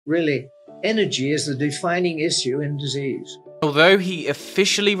really energy is the defining issue in disease. Although he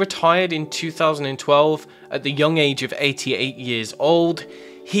officially retired in 2012 at the young age of 88 years old,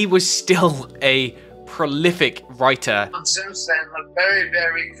 he was still a prolific writer. And since then, the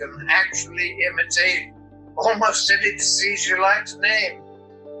beriberi can actually imitate almost any disease you like to name,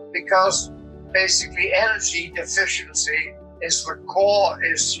 because basically energy deficiency is the core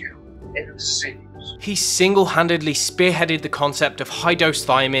issue in disease. He single-handedly spearheaded the concept of high-dose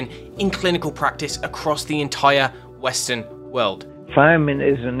thiamine in clinical practice across the entire Western world. Thiamine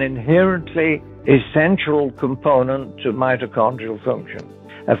is an inherently essential component to mitochondrial function.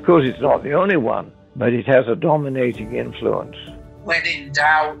 Of course, it's not the only one, but it has a dominating influence. When in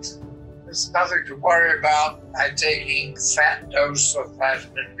doubt, there's nothing to worry about by taking fat dose of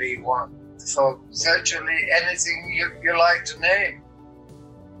vitamin B1 for virtually anything you like to name.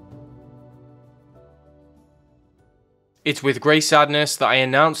 It's with great sadness that I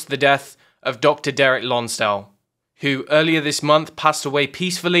announced the death of Dr. Derrick Lonsdale, who earlier this month passed away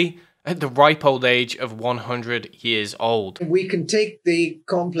peacefully at the ripe old age of 100 years old. We can take the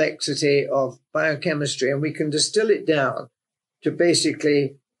complexity of biochemistry and we can distill it down to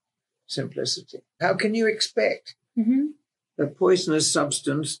basically simplicity. How can you expect a poisonous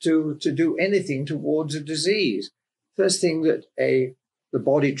substance to do anything towards a disease? First thing that the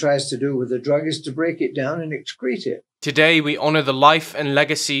body tries to do with a drug is to break it down and excrete it. Today, we honour the life and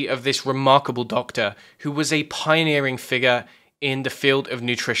legacy of this remarkable doctor who was a pioneering figure in the field of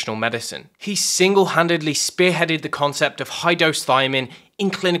nutritional medicine. He single-handedly spearheaded the concept of high-dose thiamine in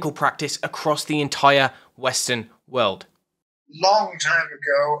clinical practice across the entire Western world. Long time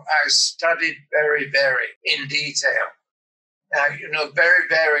ago, I studied beriberi in detail. Now, you know,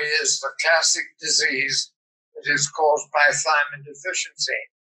 beriberi is the classic disease that is caused by thiamine deficiency.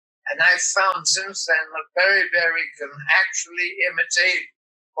 And I've found since then that beriberi can actually imitate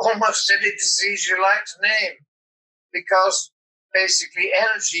almost any disease you like to name, because basically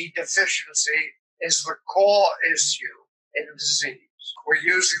energy deficiency is the core issue in disease. We're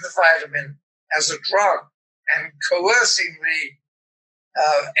using the vitamin as a drug and coercing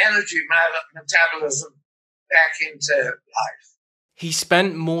the energy metabolism back into life. He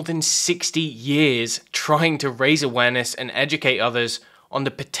spent more than 60 years trying to raise awareness and educate others on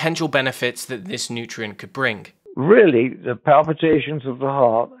the potential benefits that this nutrient could bring. Really, the palpitations of the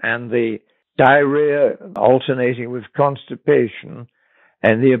heart and the diarrhea alternating with constipation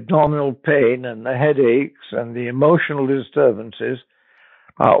and the abdominal pain and the headaches and the emotional disturbances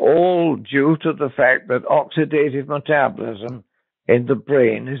are all due to the fact that oxidative metabolism in the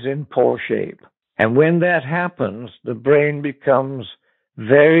brain is in poor shape. And when that happens, the brain becomes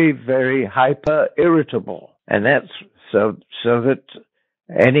very, very hyper-irritable. And that's so that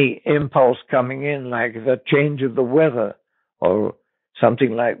any impulse coming in, like the change of the weather or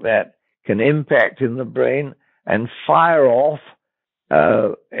something like that, can impact in the brain and fire off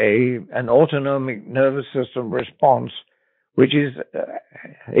an autonomic nervous system response, which is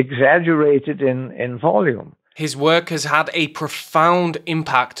exaggerated in volume. His work has had a profound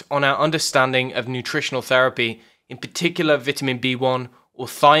impact on our understanding of nutritional therapy, in particular vitamin B1 or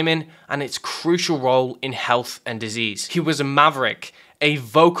thiamine, and its crucial role in health and disease. He was a maverick, a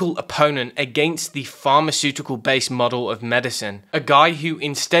vocal opponent against the pharmaceutical-based model of medicine, a guy who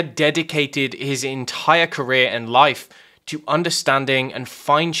instead dedicated his entire career and life to understanding and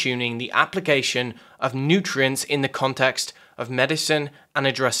fine-tuning the application of nutrients in the context of medicine and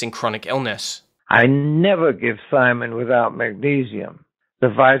addressing chronic illness. I never give thiamine without magnesium. The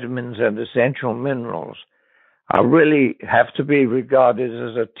vitamins and essential minerals really have to be regarded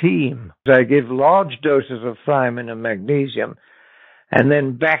as a team. I give large doses of thiamine and magnesium and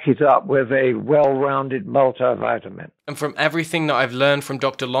then back it up with a well-rounded multivitamin. And from everything that I've learned from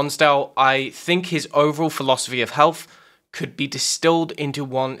Dr. Lonsdale, I think his overall philosophy of health could be distilled into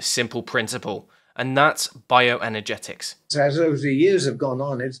one simple principle, and that's bioenergetics. As the years have gone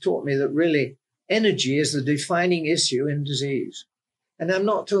on, it's taught me that really energy is the defining issue in disease. And I'm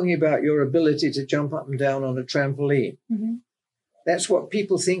not talking about your ability to jump up and down on a trampoline. That's what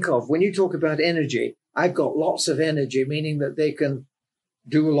people think of. When you talk about energy, I've got lots of energy, meaning that they can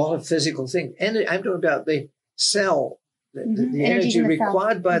do a lot of physical things. I'm talking about the cell, the energy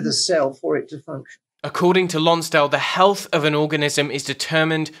required by the cell for it to function. According to Lonsdale, the health of an organism is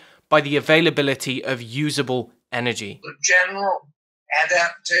determined by the availability of usable energy. The general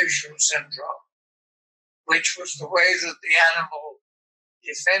adaptation syndrome, which was the way that the animal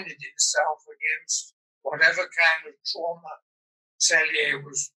defended itself against whatever kind of trauma Cellier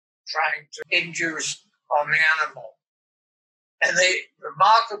was trying to induce on the animal. And the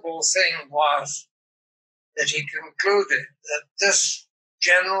remarkable thing was that he concluded that this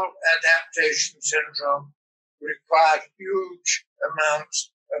general adaptation syndrome required huge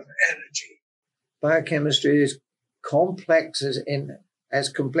amounts of energy. Biochemistry is complex as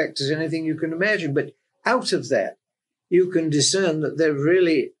complex as anything you can imagine, but out of that, you can discern that there's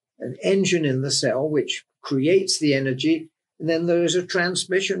really an engine in the cell which creates the energy, and then there is a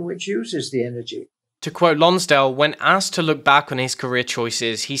transmission which uses the energy. To quote Lonsdale, when asked to look back on his career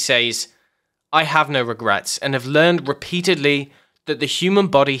choices, he says, "I have no regrets and have learned repeatedly that the human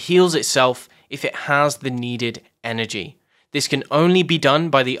body heals itself if it has the needed energy. This can only be done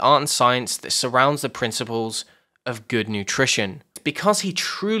by the art and science that surrounds the principles of good nutrition." Because he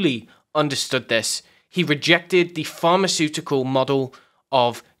truly understood this, he rejected the pharmaceutical model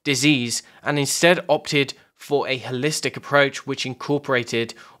of disease and instead opted for a holistic approach which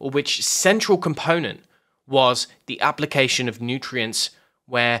incorporated, or which central component was the application of nutrients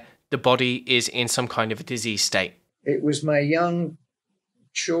where the body is in some kind of a disease state. It was my young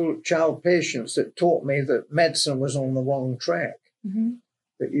child patients that taught me that medicine was on the wrong track. Mm-hmm.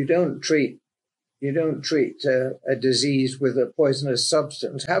 That you don't treat a disease with a poisonous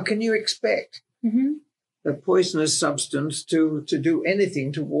substance. How can you expect a poisonous substance to do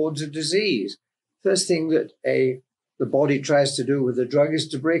anything towards a disease? First thing that the body tries to do with the drug is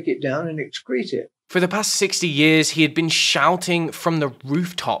to break it down and excrete it. For the past 60 years, he had been shouting from the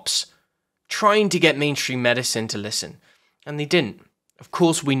rooftops, trying to get mainstream medicine to listen. And they didn't. Of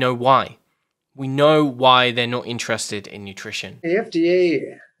course, we know why. We know why they're not interested in nutrition. The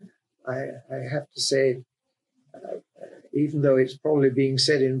FDA, I have to say, even though it's probably being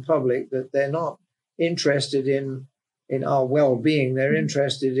said in public, that they're not interested in our well-being. They're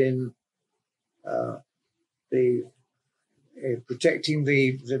interested in protecting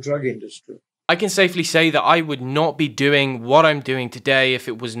the drug industry. I can safely say that I would not be doing what I'm doing today if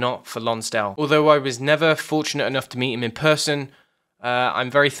it was not for Lonsdale. Although I was never fortunate enough to meet him in person, I'm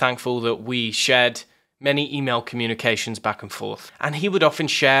very thankful that we shared many email communications back and forth. And he would often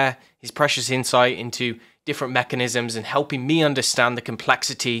share his precious insight into different mechanisms and helping me understand the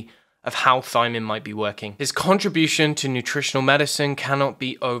complexity of how thiamine might be working. His contribution to nutritional medicine cannot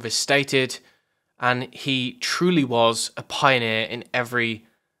be overstated, and he truly was a pioneer in every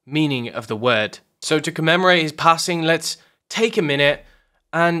meaning of the word. So to commemorate his passing, let's take a minute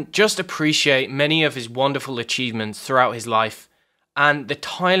and just appreciate many of his wonderful achievements throughout his life and the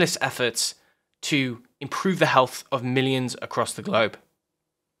tireless efforts to improve the health of millions across the globe.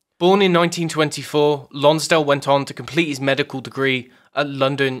 Born in 1924, Lonsdale went on to complete his medical degree at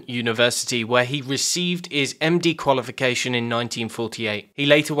London University, where he received his MD qualification in 1948. He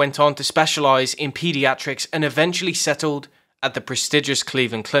later went on to specialise in paediatrics and eventually settled at the prestigious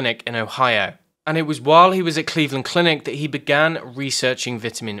Cleveland Clinic in Ohio. And it was while he was at Cleveland Clinic that he began researching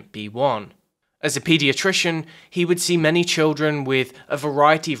vitamin B1. As a paediatrician, he would see many children with a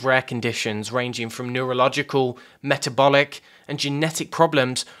variety of rare conditions ranging from neurological, metabolic, and genetic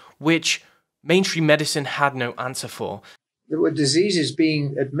problems which mainstream medicine had no answer for. There were diseases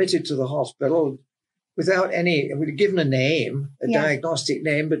being admitted to the hospital without we'd given a name, diagnostic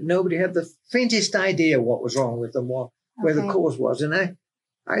name, but nobody had the faintest idea what was wrong with them, where the cause was. And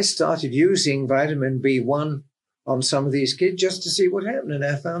I started using vitamin B1 on some of these kids just to see what happened, and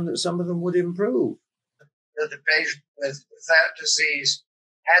I found that some of them would improve. The patient with that disease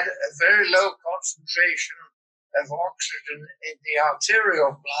had a very low concentration of oxygen in the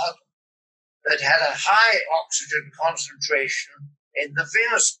arterial blood, but had a high oxygen concentration in the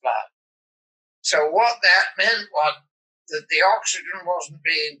venous blood. So what that meant was that the oxygen wasn't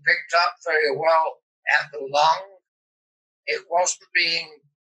being picked up very well at the lung. It wasn't being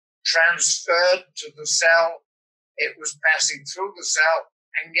transferred to the cell. It was passing through the cell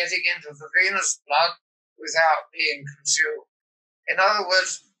and getting into the venous blood without being consumed. In other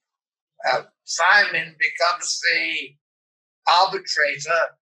words, thiamine becomes the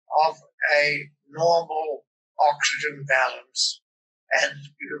arbitrator of a normal oxygen balance and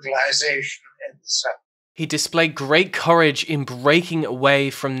utilization in the cell. He displayed great courage in breaking away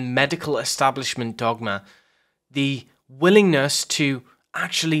from medical establishment dogma, the willingness to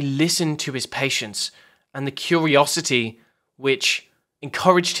actually listen to his patients, and the curiosity which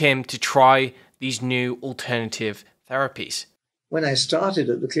encouraged him to try these new alternative therapies. When I started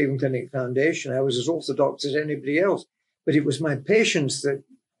at the Cleveland Clinic Foundation, I was as orthodox as anybody else, but it was my patients that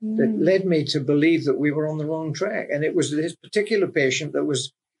led me to believe that we were on the wrong track. And it was this particular patient that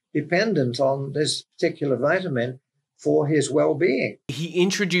was dependent on this particular vitamin for his well-being. He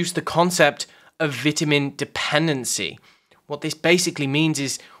introduced the concept of vitamin dependency. What this basically means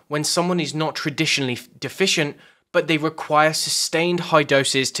is when someone is not traditionally deficient, but they require sustained high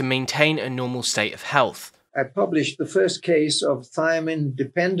doses to maintain a normal state of health. I published the first case of thiamine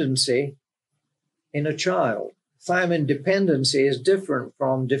dependency in a child. Thiamine dependency is different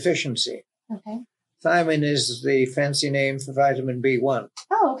from deficiency. Okay. Thiamine is the fancy name for vitamin B1.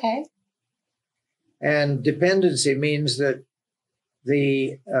 Oh, okay. And dependency means that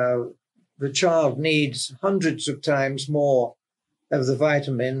the child needs hundreds of times more of the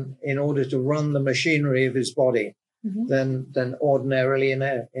vitamin in order to run the machinery of his body than ordinarily in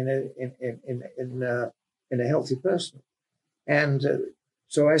a healthy person. And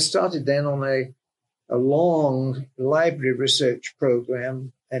so I started then on a long library research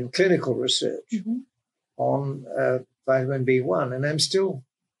program and clinical research on vitamin B1, and I'm still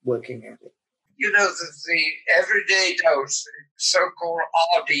working at it. You know that the everyday dose, so-called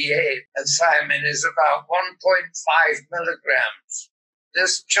RDA of thiamine, is about 1.5 milligrams.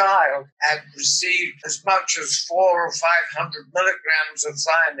 This child had received as much as 400 or 500 milligrams of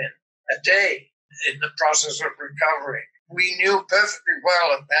thiamine a day in the process of recovery. We knew perfectly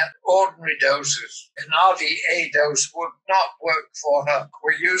well that ordinary doses, an RDA dose, would not work for her.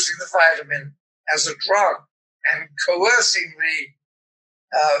 We're using the vitamin as a drug and coercing the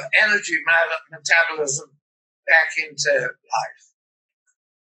energy metabolism back into life.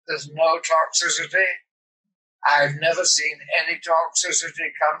 There's no toxicity. I've never seen any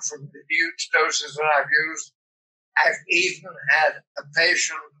toxicity come from the huge doses that I've used. I've even had a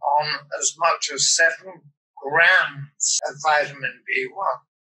patient on as much as 7 grams of vitamin B1.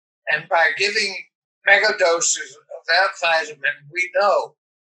 And by giving mega doses of that vitamin, we know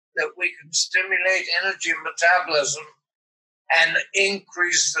that we can stimulate energy metabolism and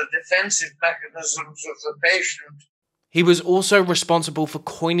increase the defensive mechanisms of the patient. He was also responsible for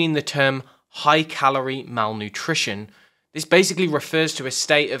coining the term high-calorie malnutrition. This basically refers to a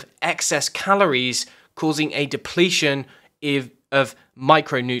state of excess calories causing a depletion of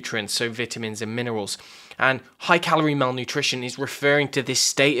micronutrients, so vitamins and minerals. And high-calorie malnutrition is referring to this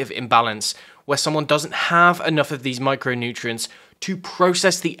state of imbalance where someone doesn't have enough of these micronutrients to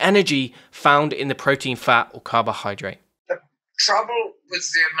process the energy found in the protein, fat, or carbohydrate. The trouble with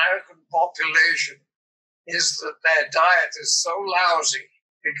the American population is that their diet is so lousy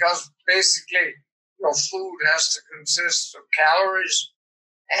because basically your food has to consist of calories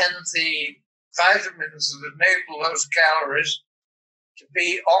and the vitamins that enable those calories to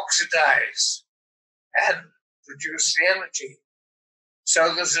be oxidized and produce the energy.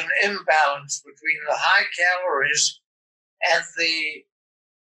 So there's an imbalance between the high calories and the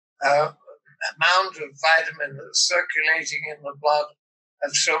amount of vitamin that's circulating in the blood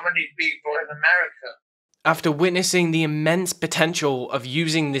of so many people in America. After witnessing the immense potential of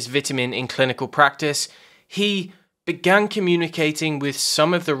using this vitamin in clinical practice, he began communicating with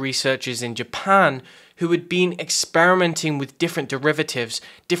some of the researchers in Japan who had been experimenting with different derivatives,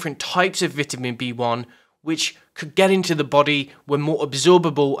 different types of vitamin B1, which could get into the body, were more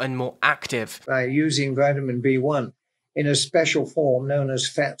absorbable and more active. By using vitamin B1 in a special form known as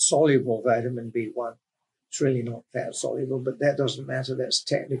fat-soluble vitamin B1. It's really not fat-soluble, but that doesn't matter. That's a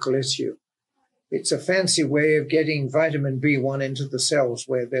technical issue. It's a fancy way of getting vitamin B1 into the cells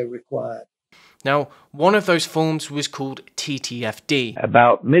where they're required. Now, one of those forms was called TTFD.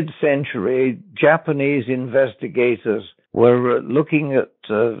 About mid-century, Japanese investigators were looking at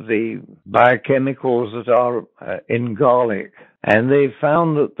the biochemicals that are in garlic, and they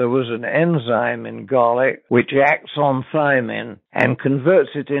found that there was an enzyme in garlic which acts on thiamine and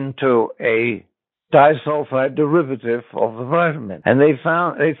converts it into a disulfide derivative of the vitamin. And they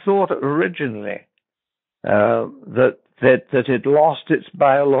thought originally that it lost its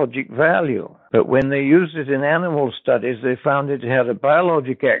biologic value. But when they used it in animal studies, they found it had a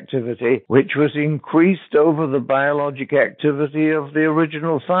biologic activity which was increased over the biologic activity of the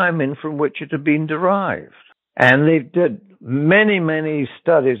original thiamine from which it had been derived. And they did many, many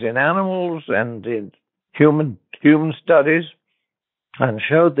studies in animals and in human studies and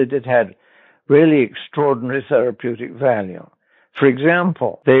showed that it had really extraordinary therapeutic value. For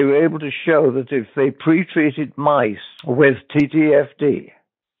example, they were able to show that if they pre-treated mice with TTFD,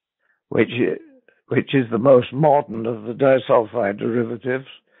 which is the most modern of the disulfide derivatives,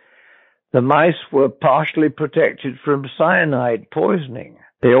 the mice were partially protected from cyanide poisoning.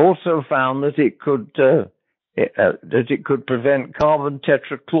 They also found that it could prevent carbon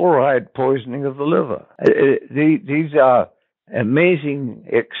tetrachloride poisoning of the liver. These are amazing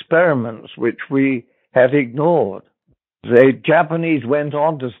experiments which we have ignored. The Japanese went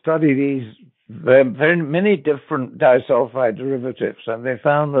on to study these very many different disulfide derivatives, and they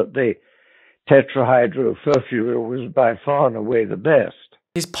found that the tetrahydrofurfuryl was by far and away the best.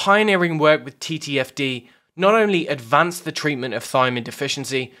 His pioneering work with TTFD not only advanced the treatment of thiamine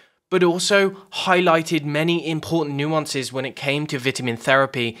deficiency, but also highlighted many important nuances when it came to vitamin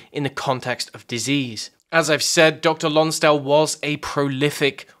therapy in the context of disease. As I've said, Dr. Lonsdale was a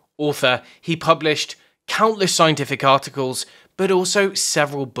prolific author. He published countless scientific articles, but also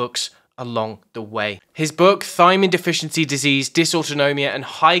several books along the way. His book, Thiamine Deficiency Disease, Dysautonomia and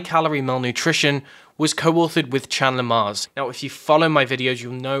High-Calorie Malnutrition, was co-authored with Chandler Mars. Now, if you follow my videos,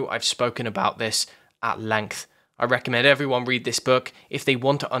 you'll know I've spoken about this at length. I recommend everyone read this book if they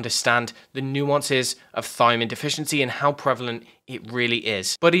want to understand the nuances of thiamine deficiency and how prevalent it really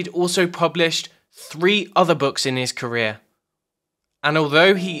is. But he'd also published 3 other books in his career. And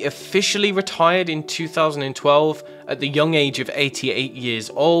although he officially retired in 2012 at the young age of 88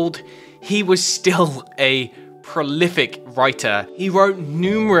 years old, he was still a prolific writer. He wrote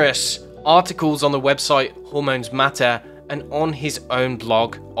numerous articles on the website Hormones Matter and on his own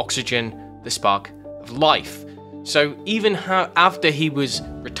blog, Oxygen, the Spark of Life. So even after he was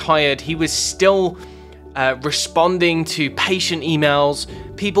retired, he was still responding to patient emails,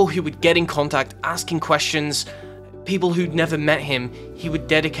 people who would get in contact, asking questions, people who'd never met him. He would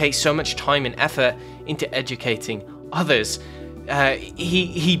dedicate so much time and effort into educating others.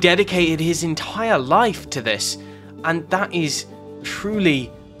 He dedicated his entire life to this, and that is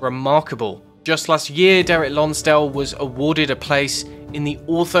truly remarkable. Just last year, Derrick Lonsdale was awarded a place in the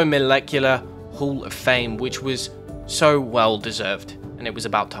Orthomolecular Hall of Fame, which was so well deserved, and it was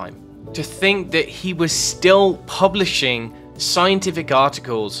about time. To think that he was still publishing scientific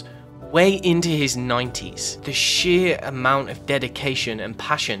articles way into his 90s. The sheer amount of dedication and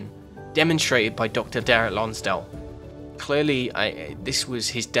passion demonstrated by Dr. Derrick Lonsdale. Clearly, this was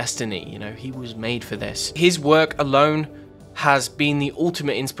his destiny, you know, he was made for this. His work alone has been the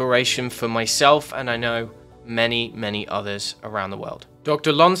ultimate inspiration for myself, and I know many, many others around the world.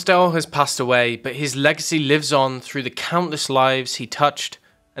 Dr. Lonsdale has passed away, but his legacy lives on through the countless lives he touched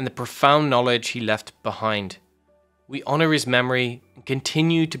and the profound knowledge he left behind. We honor his memory and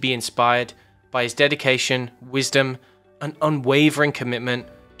continue to be inspired by his dedication, wisdom, and unwavering commitment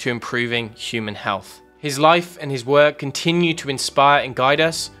to improving human health. His life and his work continue to inspire and guide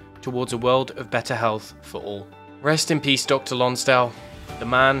us towards a world of better health for all. Rest in peace, Dr. Lonsdale, the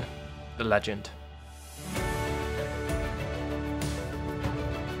man, the legend.